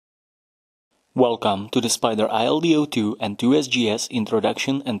Welcome to the Spider ILD02 and 2SGS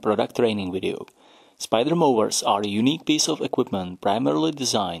introduction and product training video. Spider mowers are a unique piece of equipment primarily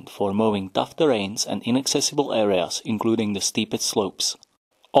designed for mowing tough terrains and inaccessible areas, including the steepest slopes.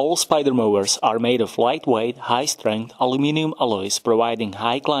 All Spider mowers are made of lightweight, high-strength aluminum alloys providing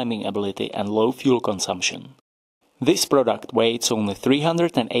high climbing ability and low fuel consumption. This product weighs only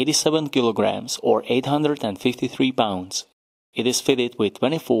 387 kilograms or 853 pounds. It is fitted with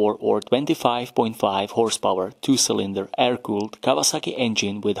 24 or 25.5 horsepower 2-cylinder air-cooled Kawasaki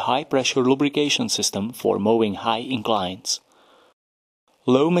engine with high-pressure lubrication system for mowing high inclines.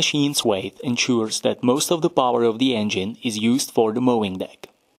 Low machine's weight ensures that most of the power of the engine is used for the mowing deck.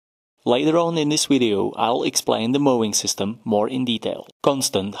 Later on in this video, I'll explain the mowing system more in detail.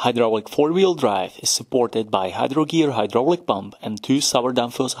 Constant hydraulic 4-wheel drive is supported by Hydrogear hydraulic pump and 2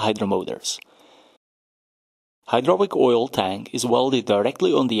 Sauerdampfers hydromotors. Hydraulic oil tank is welded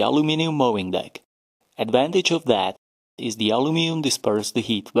directly on the aluminum mowing deck. Advantage of that is the aluminum disperses the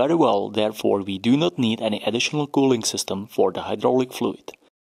heat very well, therefore we do not need any additional cooling system for the hydraulic fluid.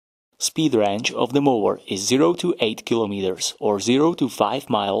 Speed range of the mower is 0 to 8 km or 0 to 5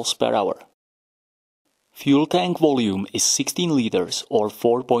 miles per hour. Fuel tank volume is 16 liters or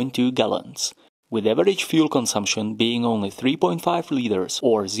 4.2 gallons. With average fuel consumption being only 3.5 liters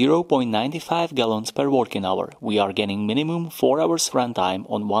or 0.95 gallons per working hour, we are getting minimum 4 hours runtime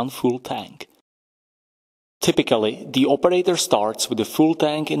on one full tank. Typically, the operator starts with a full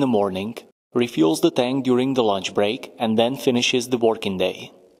tank in the morning, refuels the tank during the lunch break, and then finishes the working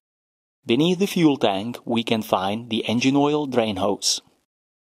day. Beneath the fuel tank, we can find the engine oil drain hose.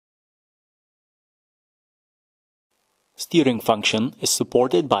 Steering function is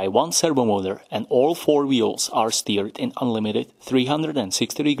supported by one servo motor and all 4 wheels are steered in unlimited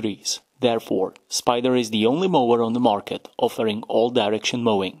 360 degrees. Therefore, Spider is the only mower on the market offering all-direction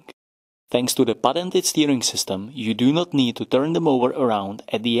mowing. Thanks to the patented steering system, you do not need to turn the mower around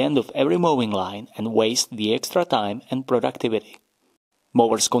at the end of every mowing line and waste the extra time and productivity.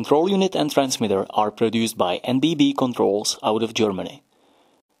 Mower's control unit and transmitter are produced by NBB Controls out of Germany.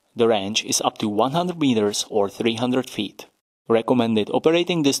 The range is up to 100 meters or 300 feet. Recommended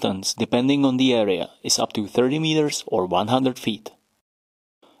operating distance, depending on the area, is up to 30 meters or 100 feet.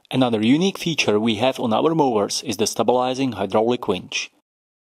 Another unique feature we have on our mowers is the stabilizing hydraulic winch,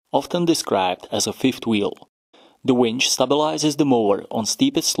 often described as a fifth wheel. The winch stabilizes the mower on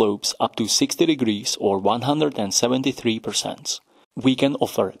steepest slopes up to 60 degrees or 173%. We can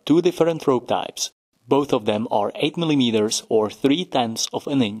offer 2 different rope types. Both of them are 8 mm or 3/10 of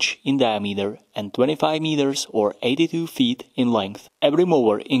an inch in diameter and 25 meters or 82 feet in length. Every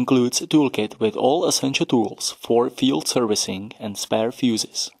mower includes a toolkit with all essential tools for field servicing and spare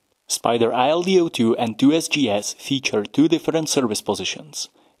fuses. Spider ILD02 and 2SGS feature 2 different service positions.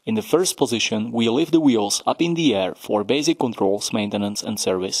 In the first position, we lift the wheels up in the air for basic controls, maintenance and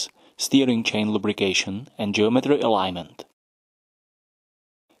service, steering chain lubrication, and geometry alignment.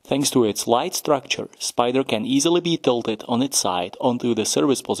 Thanks to its light structure, Spider can easily be tilted on its side onto the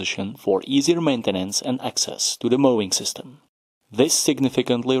service position for easier maintenance and access to the mowing system. This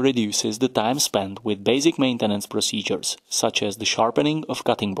significantly reduces the time spent with basic maintenance procedures, such as the sharpening of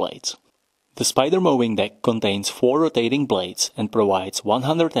cutting blades. The Spider mowing deck contains 4 rotating blades and provides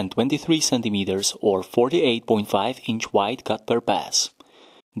 123 cm or 48.5-inch wide cut per pass.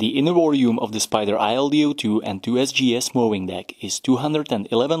 The inner volume of the Spider ILD02 and 2SGS mowing deck is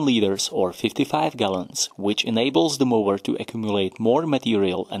 211 liters or 55 gallons, which enables the mower to accumulate more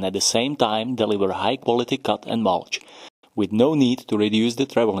material and at the same time deliver high-quality cut and mulch, with no need to reduce the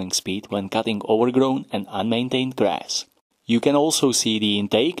traveling speed when cutting overgrown and unmaintained grass. You can also see the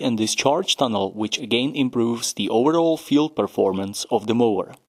intake and discharge tunnel, which again improves the overall field performance of the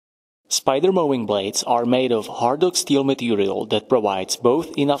mower. Spider mowing blades are made of hard steel material that provides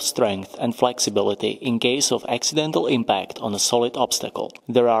both enough strength and flexibility in case of accidental impact on a solid obstacle.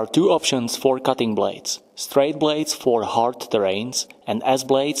 There are 2 options for cutting blades: straight blades for hard terrains and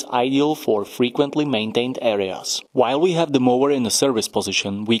S-blades ideal for frequently maintained areas. While we have the mower in the service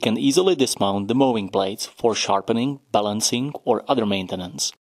position, we can easily dismount the mowing blades for sharpening, balancing or other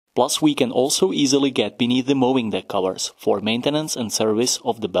maintenance. Plus, we can also easily get beneath the mowing deck covers for maintenance and service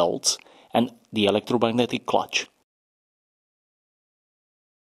of the belts and the electromagnetic clutch.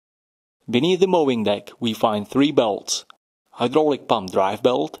 Beneath the mowing deck, we find 3 belts: hydraulic pump drive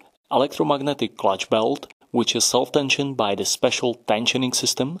belt, electromagnetic clutch belt, which is self-tensioned by the special tensioning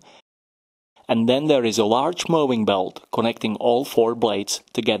system, and then there is a large mowing belt connecting all 4 blades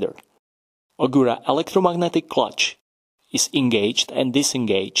together. Ogura electromagnetic clutch is engaged and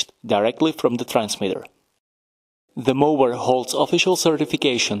disengaged directly from the transmitter. The mower holds official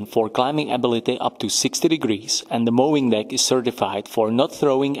certification for climbing ability up to 60 degrees, and the mowing deck is certified for not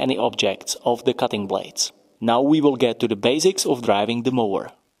throwing any objects off the cutting blades. Now we will get to the basics of driving the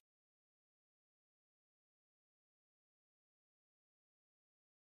mower.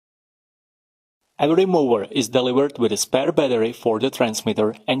 Every mower is delivered with a spare battery for the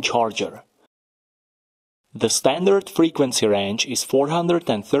transmitter and charger. The standard frequency range is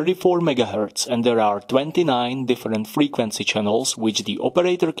 434 MHz, and there are 29 different frequency channels which the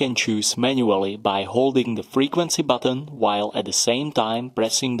operator can choose manually by holding the frequency button while at the same time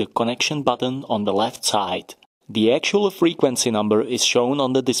pressing the connection button on the left side. The actual frequency number is shown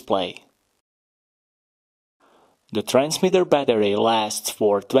on the display. The transmitter battery lasts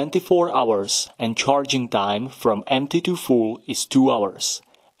for 24 hours and charging time from empty to full is 2 hours.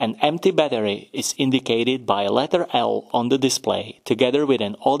 An empty battery is indicated by a letter L on the display together with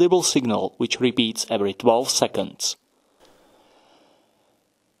an audible signal which repeats every 12 seconds.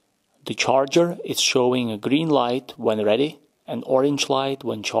 The charger is showing a green light when ready, an orange light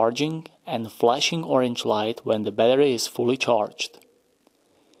when charging, and a flashing orange light when the battery is fully charged.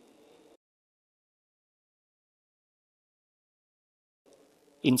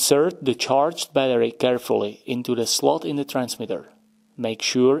 Insert the charged battery carefully into the slot in the transmitter. Make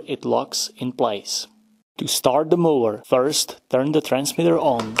sure it locks in place. To start the mower, first turn the transmitter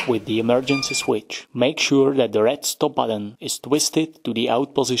on with the emergency switch. Make sure that the red stop button is twisted to the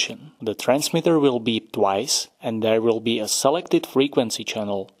out position. The transmitter will beep twice and there will be a selected frequency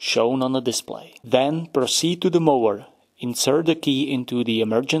channel shown on the display. Then proceed to the mower. Insert the key into the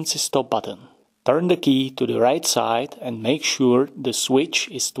emergency stop button. Turn the key to the right side and make sure the switch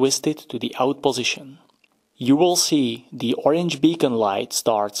is twisted to the out position. You will see the orange beacon light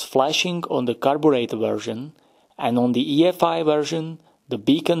starts flashing on the carburetor version, and on the EFI version, the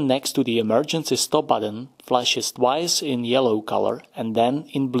beacon next to the emergency stop button flashes twice in yellow color and then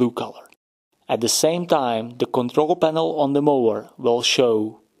in blue color. At the same time, the control panel on the mower will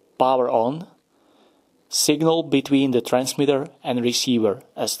show power on, signal between the transmitter and receiver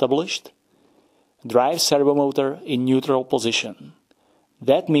established, drive servo motor in neutral position.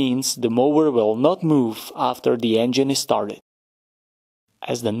 That means the mower will not move after the engine is started.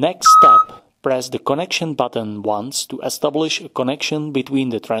 As the next step, press the connection button once to establish a connection between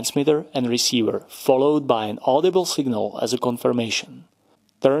the transmitter and receiver, followed by an audible signal as a confirmation.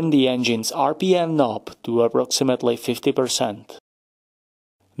 Turn the engine's RPM knob to approximately 50%.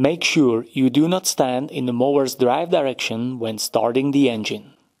 Make sure you do not stand in the mower's drive direction when starting the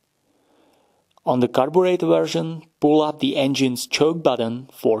engine. On the carburetor version, pull up the engine's choke button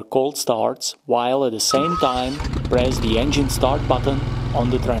for cold starts, while at the same time press the engine start button on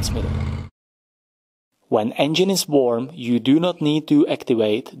the transmitter. When engine is warm, you do not need to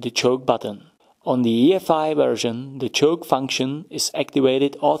activate the choke button. On the EFI version, the choke function is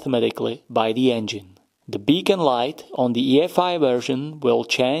activated automatically by the engine. The beacon light on the EFI version will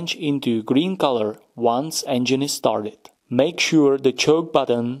change into green color once engine is started. Make sure the choke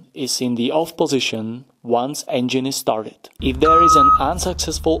button is in the off position once engine is started. If there is an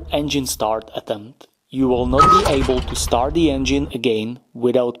unsuccessful engine start attempt, you will not be able to start the engine again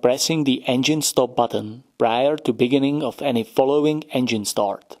without pressing the engine stop button prior to beginning of any following engine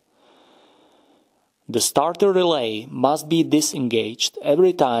start. The starter relay must be disengaged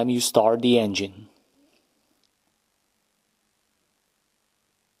every time you start the engine.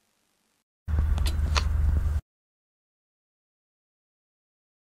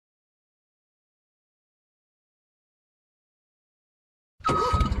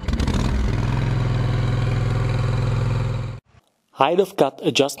 Height of cut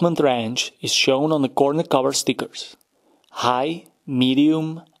adjustment range is shown on the corner cover stickers. High,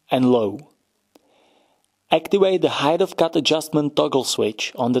 medium and low. Activate the height of cut adjustment toggle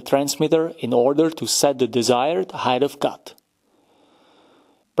switch on the transmitter in order to set the desired height of cut.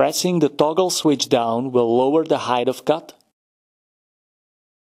 Pressing the toggle switch down will lower the height of cut.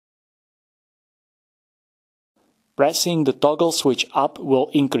 Pressing the toggle switch up will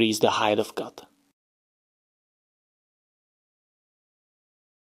increase the height of cut.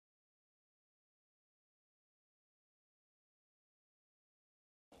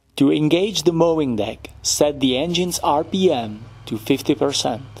 To engage the mowing deck, set the engine's RPM to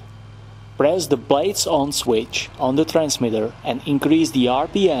 50%. Press the blades on switch on the transmitter and increase the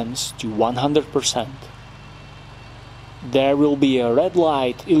RPMs to 100%. There will be a red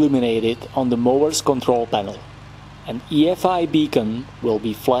light illuminated on the mower's control panel. An EFI beacon will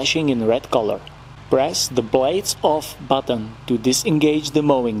be flashing in red color. Press the blades off button to disengage the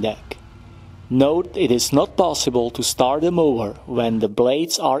mowing deck. Note it is not possible to start the mower when the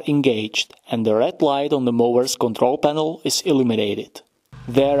blades are engaged and the red light on the mower's control panel is illuminated.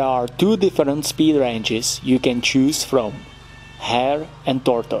 There are two different speed ranges you can choose from: hare and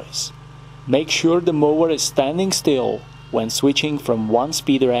tortoise. Make sure the mower is standing still when switching from one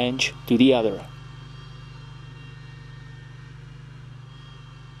speed range to the other.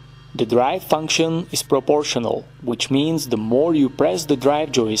 The drive function is proportional, which means the more you press the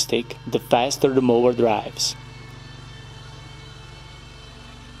drive joystick, the faster the mower drives.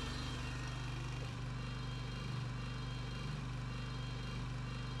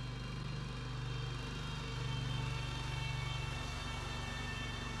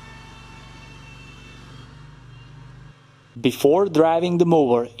 Before driving the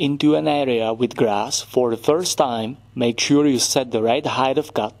mower into an area with grass for the first time, make sure you set the right height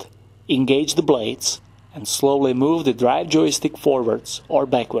of cut, engage the blades, and slowly move the drive joystick forwards or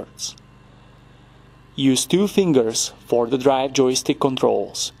backwards. Use two fingers for the drive joystick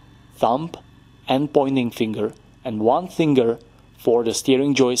controls, thumb and pointing finger, and one finger for the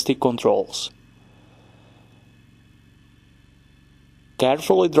steering joystick controls.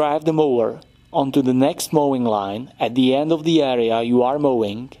 Carefully drive the mower onto the next mowing line at the end of the area you are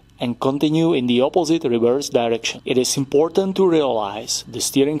mowing and continue in the opposite reverse direction. It is important to realize the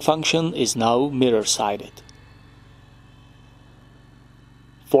steering function is now mirror-sided.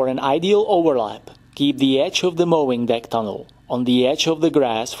 For an ideal overlap, keep the edge of the mowing deck tunnel on the edge of the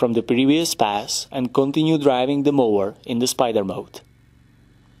grass from the previous pass and continue driving the mower in the spider mode.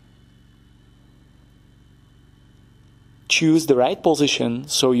 Choose the right position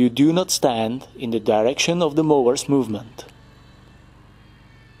so you do not stand in the direction of the mower's movement.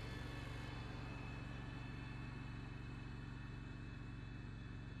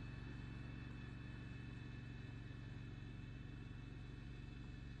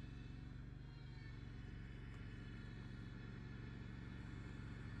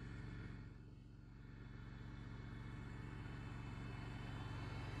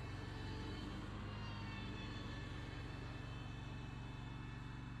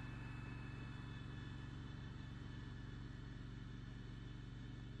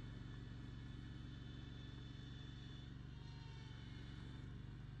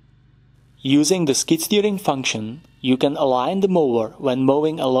 Using the skid steering function, you can align the mower when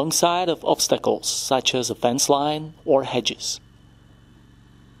mowing alongside of obstacles such as a fence line or hedges.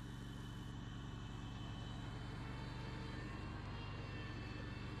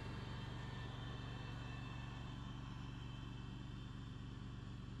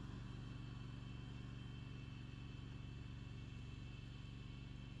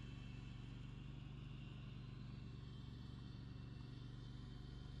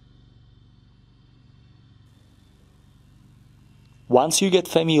 Once you get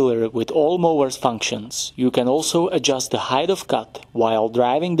familiar with all mower's functions, you can also adjust the height of cut while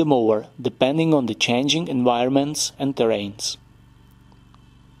driving the mower depending on the changing environments and terrains.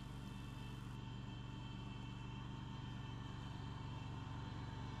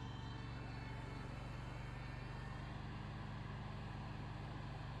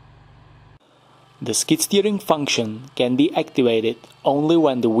 The skid steering function can be activated only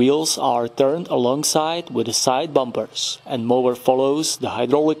when the wheels are turned alongside with the side bumpers and mower follows the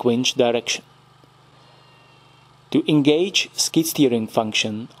hydraulic winch direction. To engage skid steering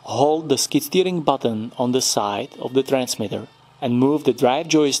function, hold the skid steering button on the side of the transmitter and move the drive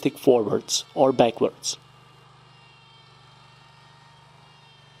joystick forwards or backwards.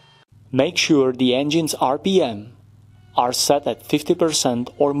 Make sure the engine's RPM are set at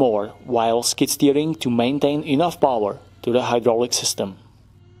 50% or more while skid steering to maintain enough power to the hydraulic system.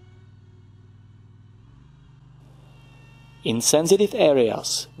 In sensitive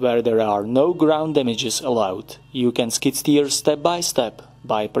areas where there are no ground damages allowed, you can skid steer step by step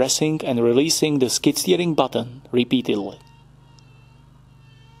by pressing and releasing the skid steering button repeatedly.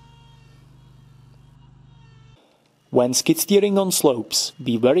 When skid steering on slopes,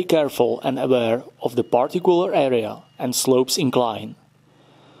 be very careful and aware of the particular area and slope's incline.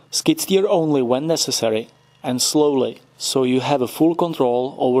 Skid steer only when necessary and slowly so you have a full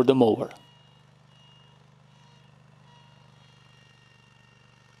control over the mower.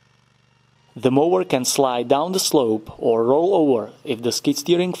 The mower can slide down the slope or roll over if the skid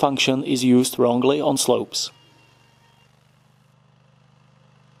steering function is used wrongly on slopes.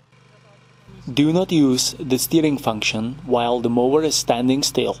 Do not use the steering function while the mower is standing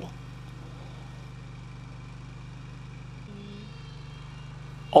still.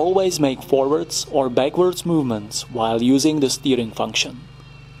 Always make forwards or backwards movements while using the steering function.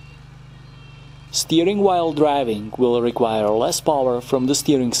 Steering while driving will require less power from the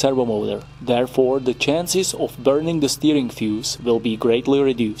steering servomotor, therefore the chances of burning the steering fuse will be greatly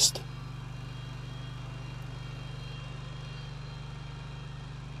reduced.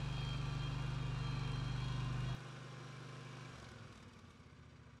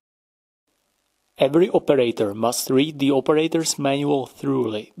 Every operator must read the operator's manual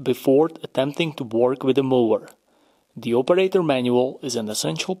thoroughly before attempting to work with a mower. The operator manual is an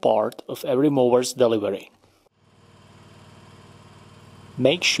essential part of every mower's delivery.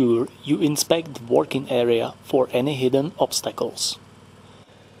 Make sure you inspect the working area for any hidden obstacles.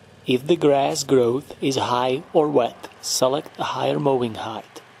 If the grass growth is high or wet, select a higher mowing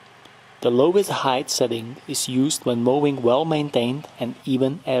height. The lowest height setting is used when mowing well-maintained and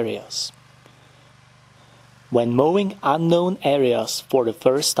even areas. When mowing unknown areas for the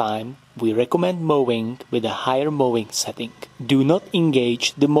first time, we recommend mowing with a higher mowing setting. Do not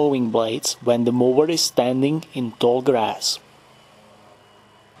engage the mowing blades when the mower is standing in tall grass.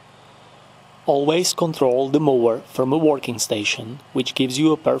 Always control the mower from a working station, which gives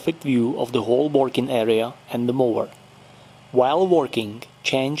you a perfect view of the whole working area and the mower. While working,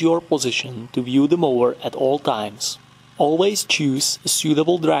 change your position to view the mower at all times. Always choose a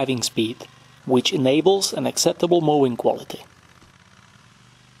suitable driving speed, which enables an acceptable mowing quality.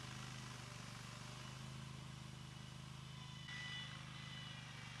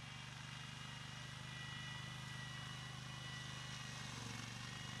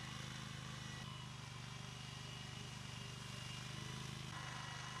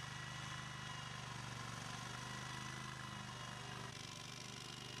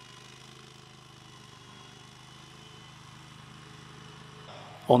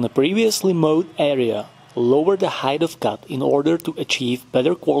 On a previously mowed area, lower the height of cut in order to achieve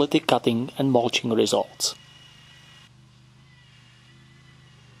better quality cutting and mulching results.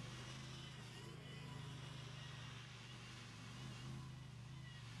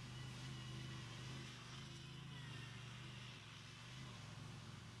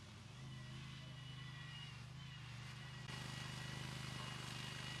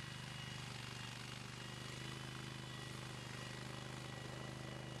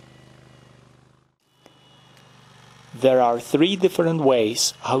 There are three different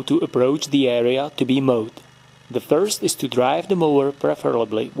ways how to approach the area to be mowed. The first is to drive the mower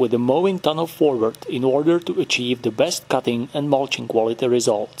preferably with the mowing tunnel forward in order to achieve the best cutting and mulching quality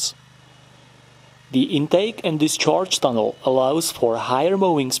results. The intake and discharge tunnel allows for higher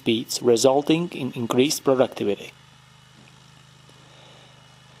mowing speeds, resulting in increased productivity.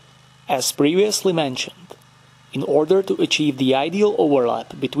 As previously mentioned, in order to achieve the ideal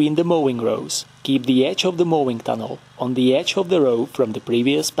overlap between the mowing rows, keep the edge of the mowing tunnel on the edge of the row from the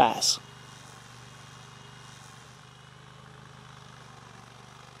previous pass.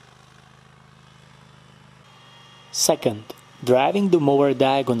 Second, driving the mower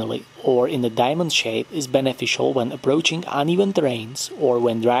diagonally or in a diamond shape is beneficial when approaching uneven terrains or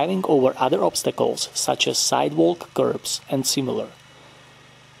when driving over other obstacles such as sidewalk, curbs, and similar.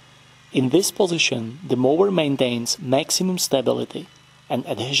 In this position, the mower maintains maximum stability and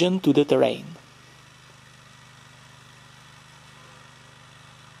adhesion to the terrain.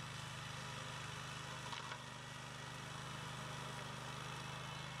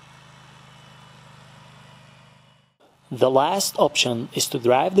 The last option is to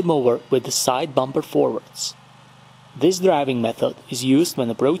drive the mower with the side bumper forwards. This driving method is used when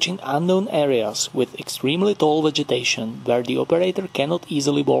approaching unknown areas with extremely tall vegetation where the operator cannot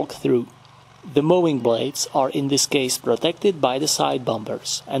easily walk through. The mowing blades are in this case protected by the side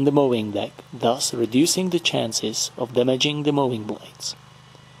bumpers and the mowing deck, thus reducing the chances of damaging the mowing blades.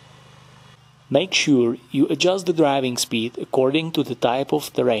 Make sure you adjust the driving speed according to the type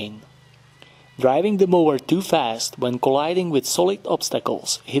of terrain. Driving the mower too fast when colliding with solid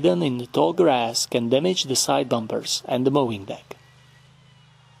obstacles hidden in the tall grass can damage the side bumpers and the mowing deck.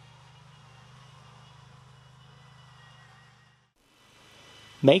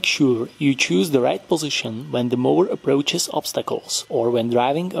 Make sure you choose the right position when the mower approaches obstacles or when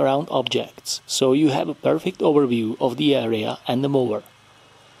driving around objects, so you have a perfect overview of the area and the mower.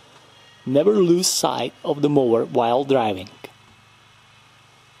 Never lose sight of the mower while driving.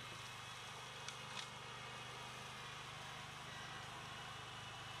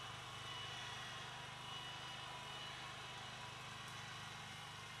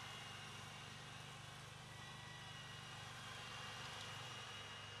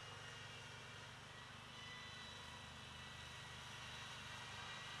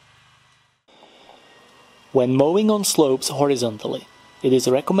 When mowing on slopes horizontally, it is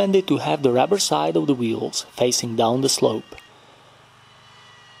recommended to have the rubber side of the wheels facing down the slope.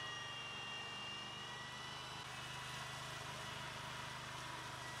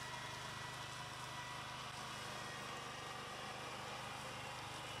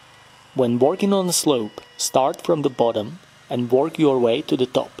 When working on a slope, start from the bottom and work your way to the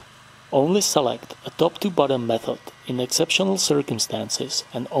top. Only select a top-to-bottom method in exceptional circumstances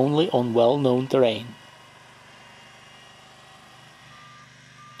and only on well-known terrain.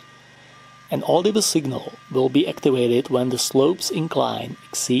 An audible signal will be activated when the slope's incline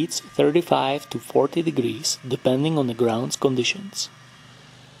exceeds 35 to 40 degrees depending on the ground's conditions.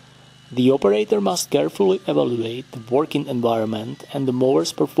 The operator must carefully evaluate the working environment and the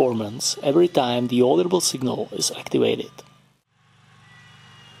mower's performance every time the audible signal is activated.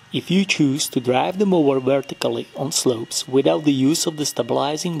 If you choose to drive the mower vertically on slopes without the use of the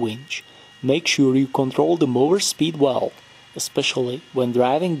stabilizing winch, make sure you control the mower's speed well, especially when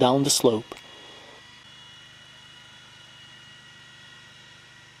driving down the slope.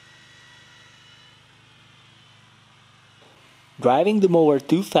 Driving the mower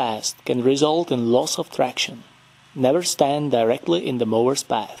too fast can result in loss of traction. Never stand directly in the mower's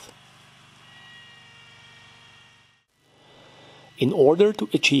path. In order to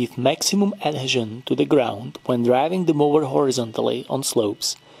achieve maximum adhesion to the ground when driving the mower horizontally on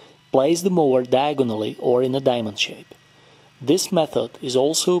slopes, place the mower diagonally or in a diamond shape. This method is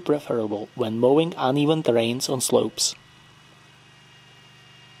also preferable when mowing uneven terrains on slopes.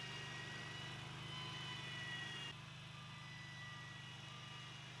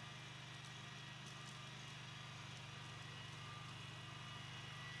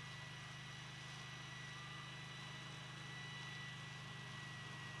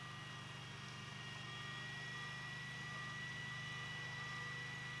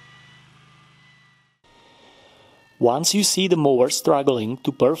 Once you see the mower struggling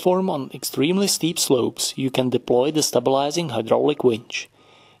to perform on extremely steep slopes, you can deploy the stabilizing hydraulic winch.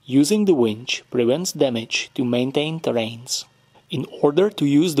 Using the winch prevents damage to maintained terrains. In order to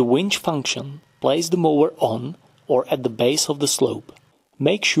use the winch function, place the mower on or at the base of the slope.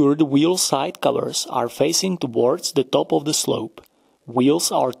 Make sure the wheel side covers are facing towards the top of the slope.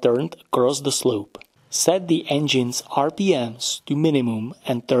 Wheels are turned across the slope. Set the engine's RPMs to minimum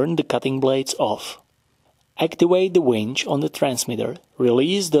and turn the cutting blades off. Activate the winch on the transmitter,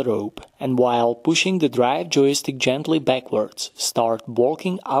 release the rope, and while pushing the drive joystick gently backwards, start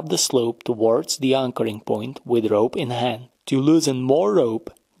walking up the slope towards the anchoring point with rope in hand. To loosen more rope,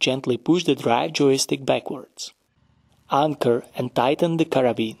 gently push the drive joystick backwards. Anchor and tighten the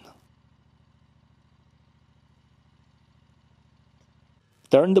carabine.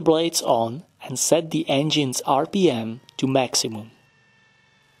 Turn the blades on and set the engine's RPM to maximum.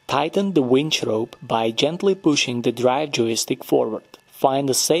 Tighten the winch rope by gently pushing the drive joystick forward. Find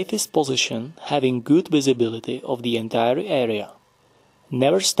the safest position having good visibility of the entire area.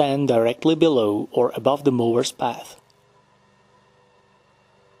 Never stand directly below or above the mower's path.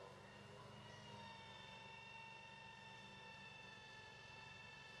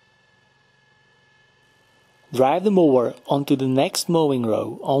 Drive the mower onto the next mowing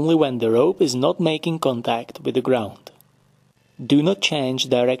row only when the rope is not making contact with the ground. Do not change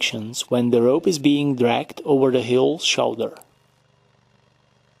directions when the rope is being dragged over the hill's shoulder.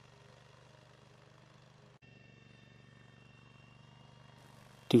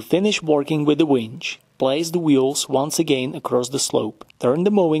 To finish working with the winch, place the wheels once again across the slope. Turn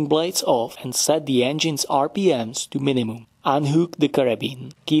the mowing blades off and set the engine's RPMs to minimum. Unhook the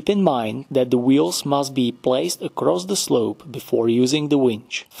carabine. Keep in mind that the wheels must be placed across the slope before using the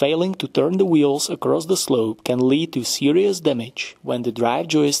winch. Failing to turn the wheels across the slope can lead to serious damage when the drive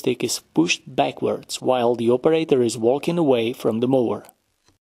joystick is pushed backwards while the operator is walking away from the mower.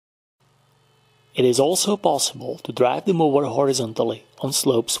 It is also possible to drive the mower horizontally on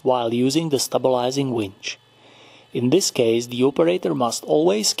slopes while using the stabilizing winch. In this case, the operator must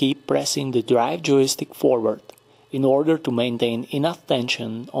always keep pressing the drive joystick forward in order to maintain enough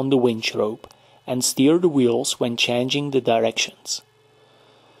tension on the winch rope and steer the wheels when changing the directions.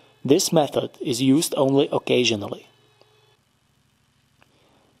 This method is used only occasionally.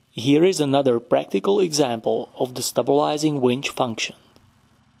 Here is another practical example of the stabilizing winch function.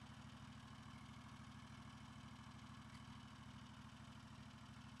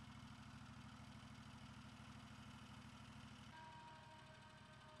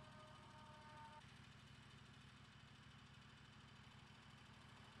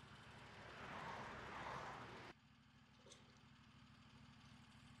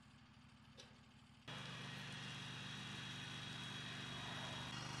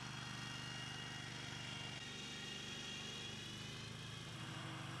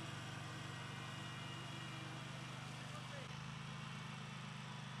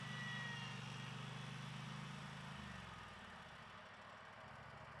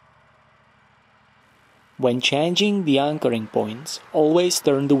 When changing the anchoring points, always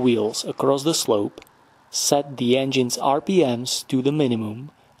turn the wheels across the slope, set the engine's RPMs to the minimum,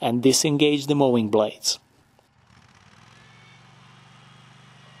 and disengage the mowing blades.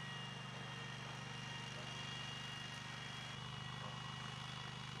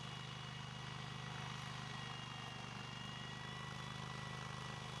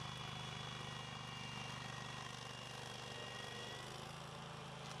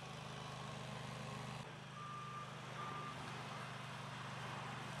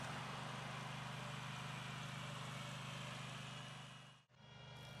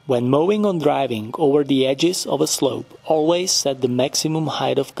 When mowing or driving over the edges of a slope, always set the maximum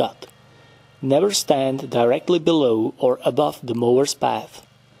height of cut. Never stand directly below or above the mower's path.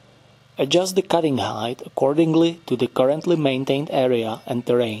 Adjust the cutting height accordingly to the currently maintained area and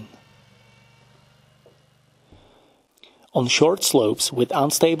terrain. On short slopes with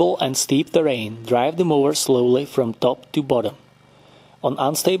unstable and steep terrain, drive the mower slowly from top to bottom. On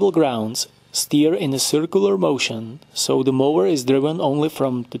unstable grounds, steer in a circular motion, so the mower is driven only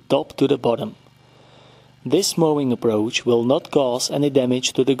from the top to the bottom. This mowing approach will not cause any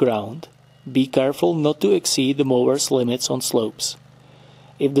damage to the ground. Be careful not to exceed the mower's limits on slopes.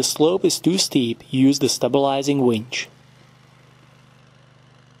 If the slope is too steep, use the stabilizing winch.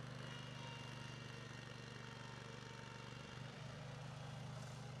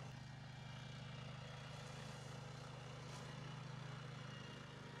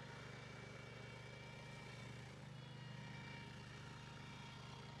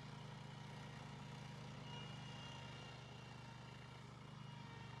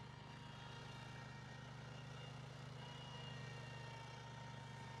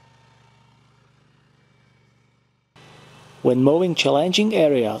 When mowing challenging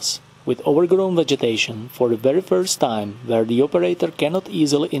areas with overgrown vegetation for the very first time, where the operator cannot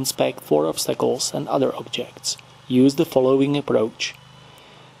easily inspect for obstacles and other objects, use the following approach.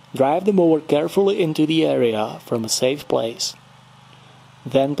 Drive the mower carefully into the area from a safe place.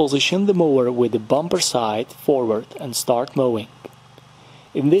 Then position the mower with the bumper side forward and start mowing.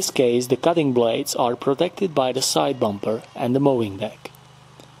 In this case, the cutting blades are protected by the side bumper and the mowing deck.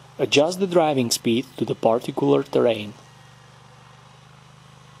 Adjust the driving speed to the particular terrain.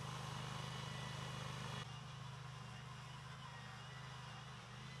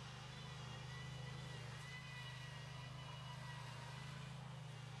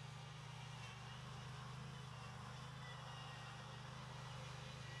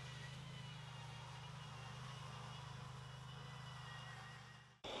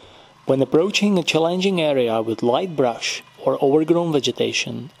 When approaching a challenging area with light brush or overgrown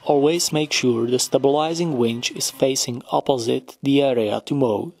vegetation, always make sure the stabilizing winch is facing opposite the area to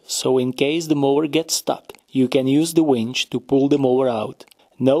mow, so in case the mower gets stuck, you can use the winch to pull the mower out.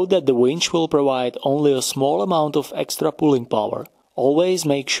 Note that the winch will provide only a small amount of extra pulling power. Always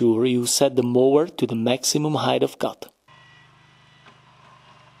make sure you set the mower to the maximum height of cut.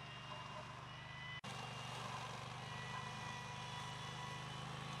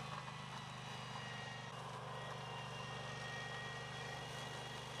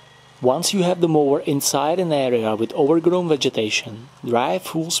 Once you have the mower inside an area with overgrown vegetation, drive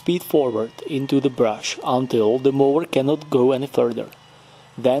full speed forward into the brush until the mower cannot go any further.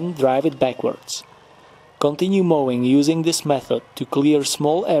 Then drive it backwards. Continue mowing using this method to clear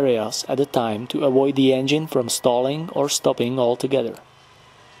small areas at a time to avoid the engine from stalling or stopping altogether.